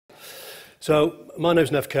So, my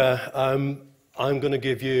name's Nev Kerr. I'm going to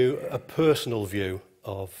give you a personal view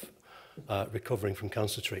of recovering from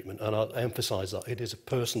cancer treatment, and I'll emphasise that it is a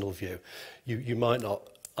personal view. You might not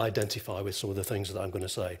identify with some of the things that I'm going to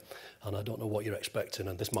say, and I don't know what you're expecting,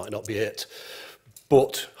 and this might not be it.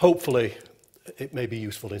 But hopefully, it may be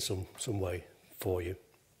useful in some way for you.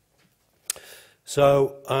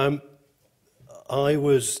 So, I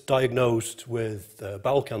was diagnosed with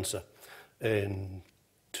bowel cancer in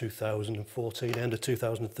 2014, end of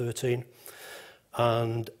 2013,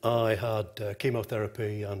 and I had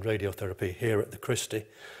chemotherapy and radiotherapy here at the Christie,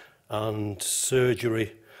 and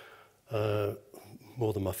surgery,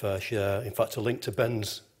 more than my fair share. In fact, a link to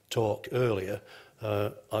Ben's talk earlier,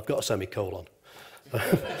 I've got a semicolon.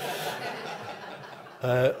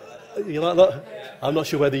 You like that? I'm not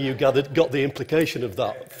sure whether you got the implication of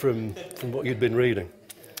that from what you'd been reading.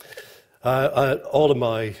 All of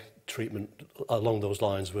my treatment along those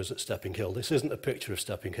lines was at Stepping Hill. This isn't a picture of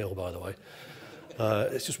Stepping Hill, by the way.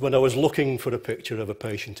 It's just when I was looking for a picture of a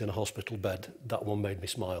patient in a hospital bed, that one made me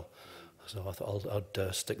smile. So I thought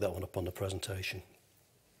I'd stick that one up on the presentation.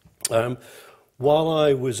 While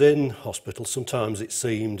I was in hospital, sometimes it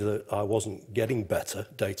seemed that I wasn't getting better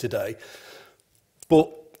day to day. But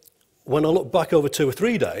when I looked back over 2 or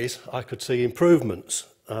 3 days, I could see improvements,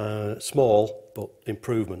 small, but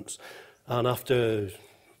improvements. And after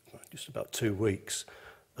just about 2 weeks,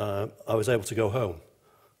 I was able to go home,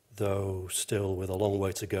 though still with a long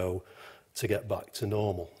way to go to get back to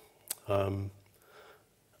normal. I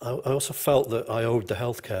also felt that I owed the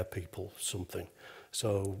healthcare people something.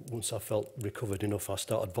 So once I felt recovered enough, I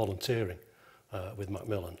started volunteering with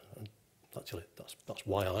Macmillan. And actually, that's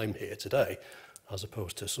why I'm here today, as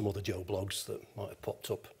opposed to some other Joe blogs that might have popped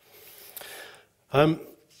up.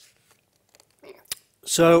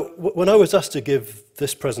 So when I was asked to give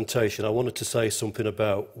this presentation, I wanted to say something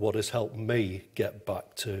about what has helped me get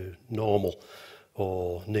back to normal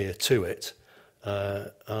or near to it,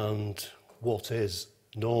 and what is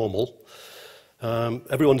normal.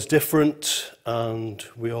 Everyone's different, and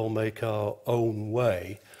we all make our own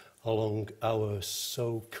way along our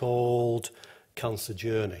so-called cancer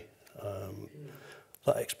journey.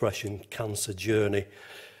 That expression, cancer journey,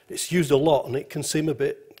 it's used a lot, and it can seem a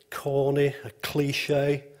bit corny, a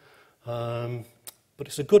cliche, but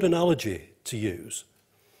it's a good analogy to use.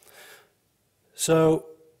 So,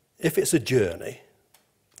 if it's a journey,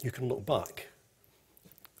 you can look back,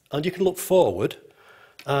 and you can look forward,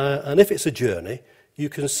 and if it's a journey, you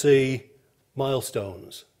can see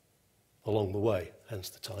milestones along the way, hence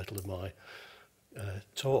the title of my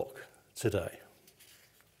talk today.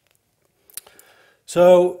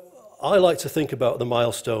 So, I like to think about the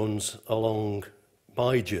milestones along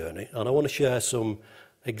my journey, and I want to share some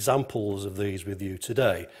examples of these with you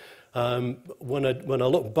today. When I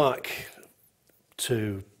look back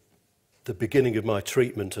to the beginning of my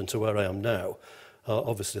treatment and to where I am now,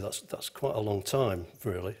 obviously that's quite a long time,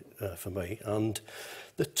 really, for me, and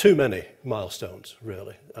there are too many milestones,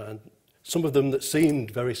 really, and some of them that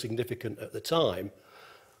seemed very significant at the time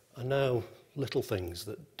are now little things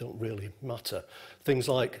that don't really matter. Things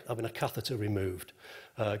like having a catheter removed,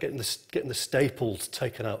 getting the staples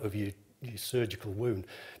taken out of your surgical wound.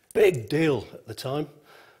 Big deal at the time,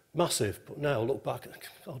 massive, but now I look back,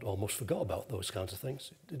 I'd almost forgot about those kinds of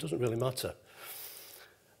things. It doesn't really matter.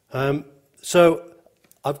 So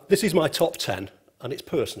this is my top 10, and it's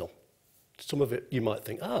personal. Some of it you might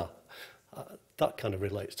think, that kind of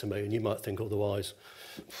relates to me, and you might think otherwise,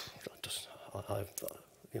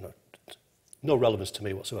 no relevance to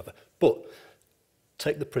me whatsoever. But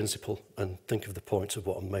take the principle and think of the points of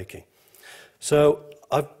what I'm making. So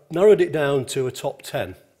I've narrowed it down to a top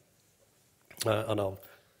 10, and I'll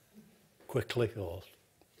quickly, or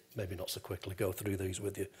maybe not so quickly, go through these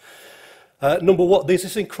with you. Number one, this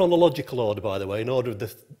is in chronological order, by the way, in order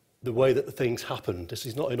of the way that the things happened. This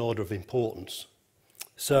is not in order of importance.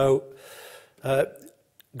 So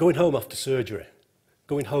going home after surgery,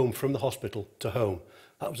 going home from the hospital to home,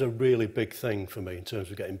 that was a really big thing for me in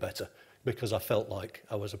terms of getting better, because I felt like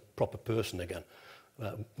I was a proper person again.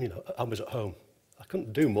 I was at home. I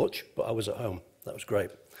couldn't do much, but I was at home. That was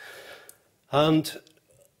great. And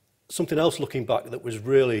something else looking back that was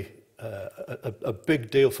really a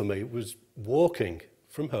big deal for me was walking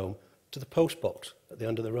from home to the post box at the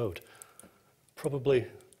end of the road. Probably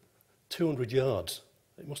 200 yards.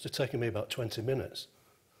 It must have taken me about 20 minutes.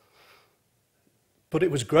 But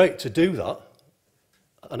it was great to do that.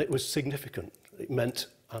 And it was significant. It meant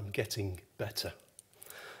I'm getting better.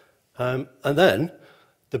 And then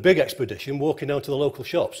the big expedition, walking down to the local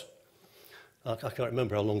shops. I can't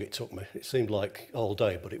remember how long it took me. It seemed like all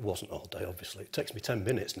day, but it wasn't all day, obviously. It takes me 10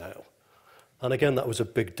 minutes now. And again, that was a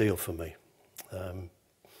big deal for me.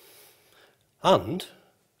 And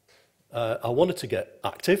I wanted to get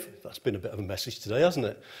active. That's been a bit of a message today, hasn't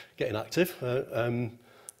it? Getting active.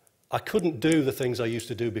 I couldn't do the things I used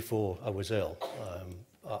to do before I was ill.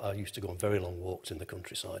 I used to go on very long walks in the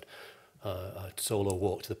countryside. I'd solo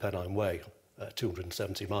walk to the Pennine Way,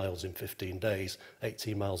 270 miles in 15 days,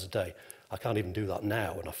 18 miles a day. I can't even do that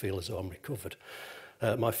now, and I feel as though I'm recovered.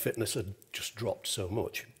 My fitness had just dropped so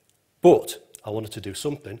much. But I wanted to do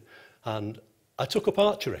something, and I took up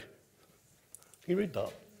archery. Can you read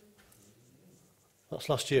that? That's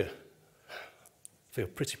last year. I feel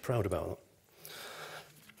pretty proud about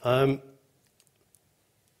that.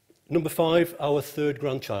 Number 5, our 3rd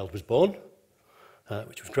grandchild was born,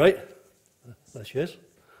 which was great. There she is.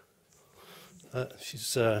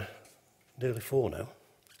 She's nearly 4 now.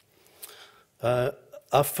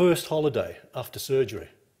 Our first holiday after surgery,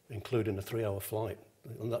 including a 3-hour flight.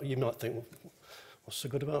 And that, you might think, well, what's so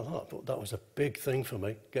good about that? But that was a big thing for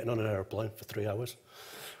me, getting on an aeroplane for 3 hours.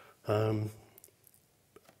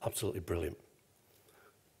 Absolutely brilliant.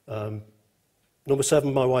 Number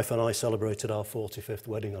 7, my wife and I celebrated our 45th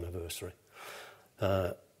wedding anniversary,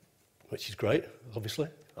 which is great, obviously.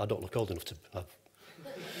 I don't look old enough to have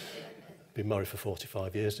been married for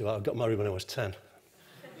 45 years. I got married when I was 10.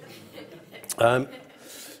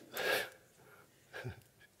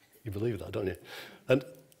 You believe that, don't you?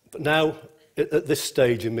 But now, at this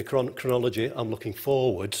stage in my chronology, I'm looking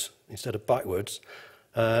forwards instead of backwards.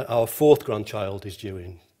 Our 4th grandchild is due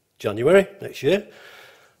in January next year,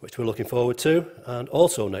 which we're looking forward to, and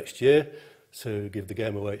also next year, to give the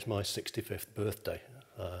game away, it's my 65th birthday,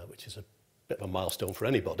 which is a bit of a milestone for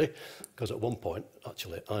anybody, because at one point,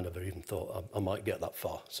 actually, I never even thought I might get that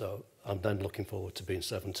far. So I'm then looking forward to being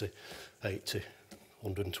 70, 80,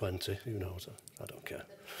 120, who knows, I don't care.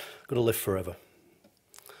 I'm going to live forever.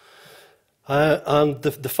 And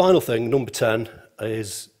the final thing, number 10,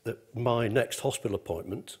 is that my next hospital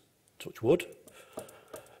appointment, touch wood,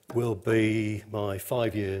 will be my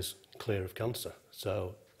 5 years clear of cancer.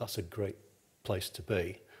 So that's a great place to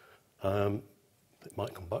be. It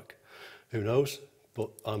might come back, who knows, but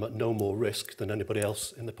I'm at no more risk than anybody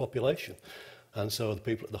else in the population. And so the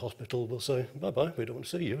people at the hospital will say, bye-bye, we don't want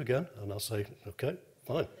to see you again. And I'll say, okay,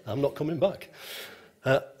 fine, I'm not coming back.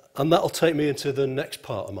 And that'll take me into the next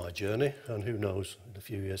part of my journey, and who knows, in a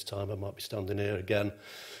few years' time I might be standing here again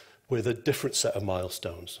with a different set of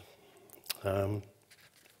milestones. I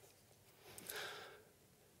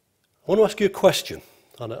want to ask you a question,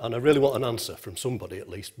 and I really want an answer from somebody, at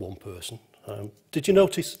least one person. Did you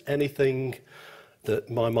notice anything that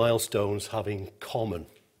my milestones have in common?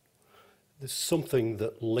 There's something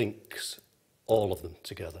that links all of them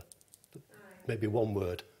together. Maybe one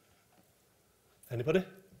word. Anybody?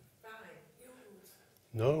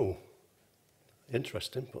 No.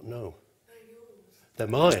 Interesting, but no. They're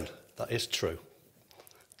mine. That is true.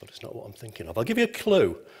 But it's not what I'm thinking of. I'll give you a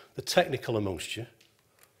clue. The technical amongst you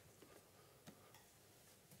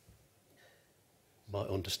might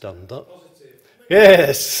understand that. Positive.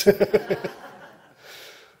 Yes.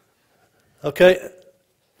 Okay.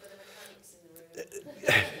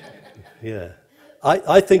 Yeah.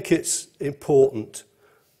 I think it's important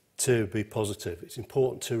to be positive. It's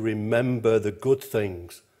important to remember the good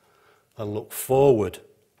things and look forward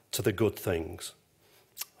to the good things.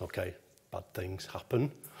 Okay, bad things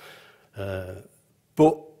happen.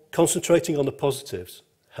 But concentrating on the positives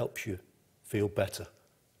helps you feel better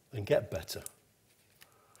and get better.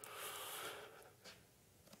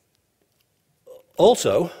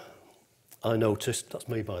 Also, I noticed, that's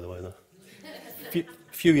me by the way, a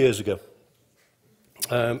few years ago,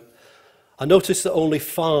 I noticed that only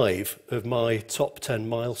 5 of my top 10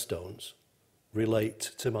 milestones relate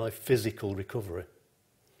to my physical recovery.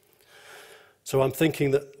 So I'm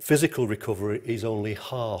thinking that physical recovery is only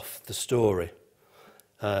half the story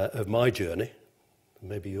of my journey,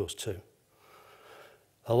 maybe yours too.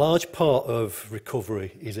 A large part of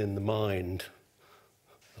recovery is in the mind.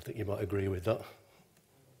 I think you might agree with that.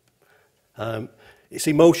 It's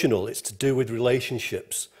emotional, it's to do with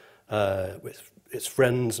relationships, with its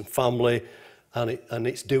friends and family, and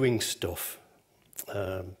it's doing stuff.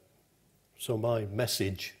 So my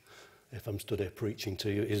message, if I'm stood here preaching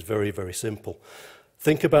to you, is very, very simple.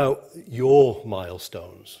 Think about your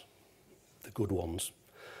milestones, the good ones,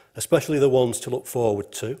 especially the ones to look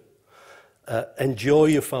forward to. Enjoy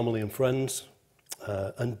your family and friends,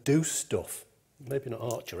 and do stuff. Maybe not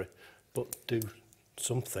archery, but do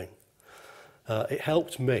something. It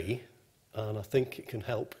helped me, and I think it can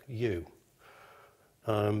help you.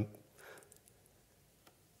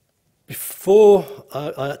 Before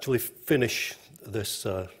I actually finish this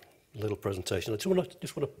little presentation. I just want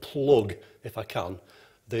to plug, if I can,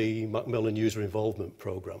 the Macmillan User Involvement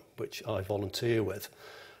Programme, which I volunteer with.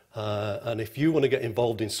 And if you want to get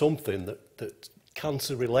involved in something that's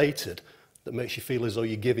cancer-related, that makes you feel as though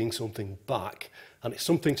you're giving something back, and it's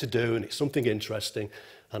something to do, and it's something interesting,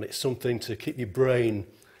 and it's something to keep your brain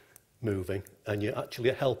moving, and you're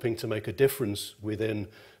actually helping to make a difference within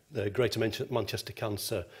the Greater Manchester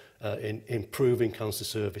Cancer in improving cancer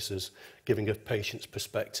services, giving a patient's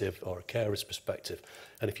perspective or a carer's perspective.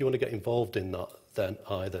 And if you want to get involved in that, then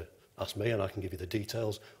either ask me and I can give you the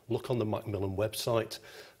details. Look on the Macmillan website.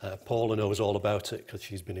 Paula knows all about it because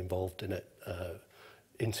she's been involved in it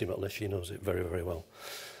intimately. She knows it very, very well.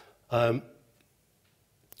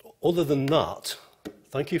 Other than that,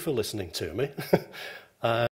 thank you for listening to me.